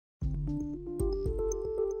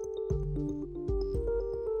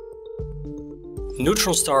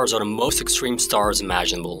Neutron stars are the most extreme stars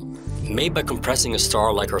imaginable, made by compressing a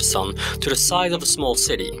star like our Sun to the size of a small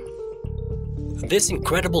city. This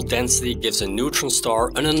incredible density gives a neutron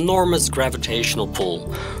star an enormous gravitational pull,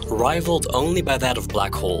 rivaled only by that of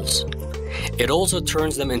black holes. It also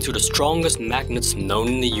turns them into the strongest magnets known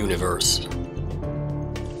in the universe.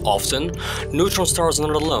 Often, neutron stars are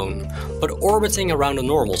not alone, but orbiting around a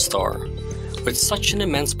normal star. With such an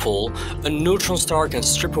immense pull, a neutron star can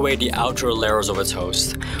strip away the outer layers of its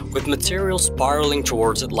host, with material spiraling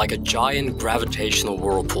towards it like a giant gravitational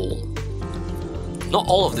whirlpool. Not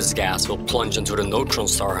all of this gas will plunge into the neutron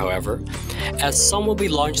star, however, as some will be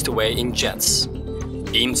launched away in jets,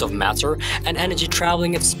 beams of matter and energy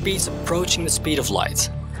traveling at speeds approaching the speed of light,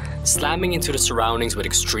 slamming into the surroundings with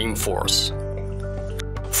extreme force.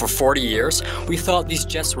 For 40 years, we thought these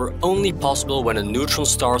jets were only possible when a neutron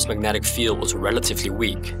star's magnetic field was relatively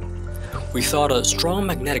weak. We thought a strong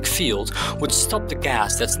magnetic field would stop the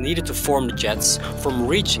gas that's needed to form the jets from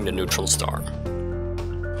reaching the neutron star.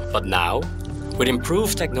 But now, with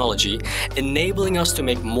improved technology enabling us to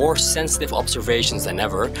make more sensitive observations than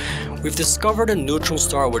ever, we've discovered a neutron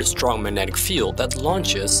star with a strong magnetic field that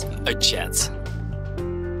launches a jet.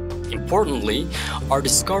 Importantly, our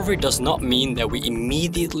discovery does not mean that we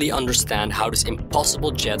immediately understand how this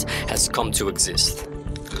impossible jet has come to exist.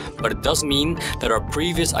 But it does mean that our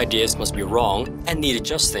previous ideas must be wrong and need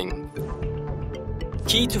adjusting.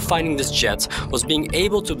 Key to finding this jet was being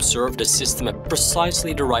able to observe the system at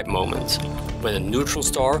precisely the right moment, when the neutron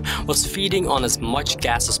star was feeding on as much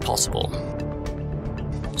gas as possible.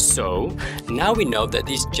 So, now we know that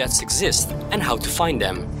these jets exist and how to find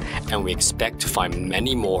them, and we expect to find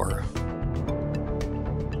many more.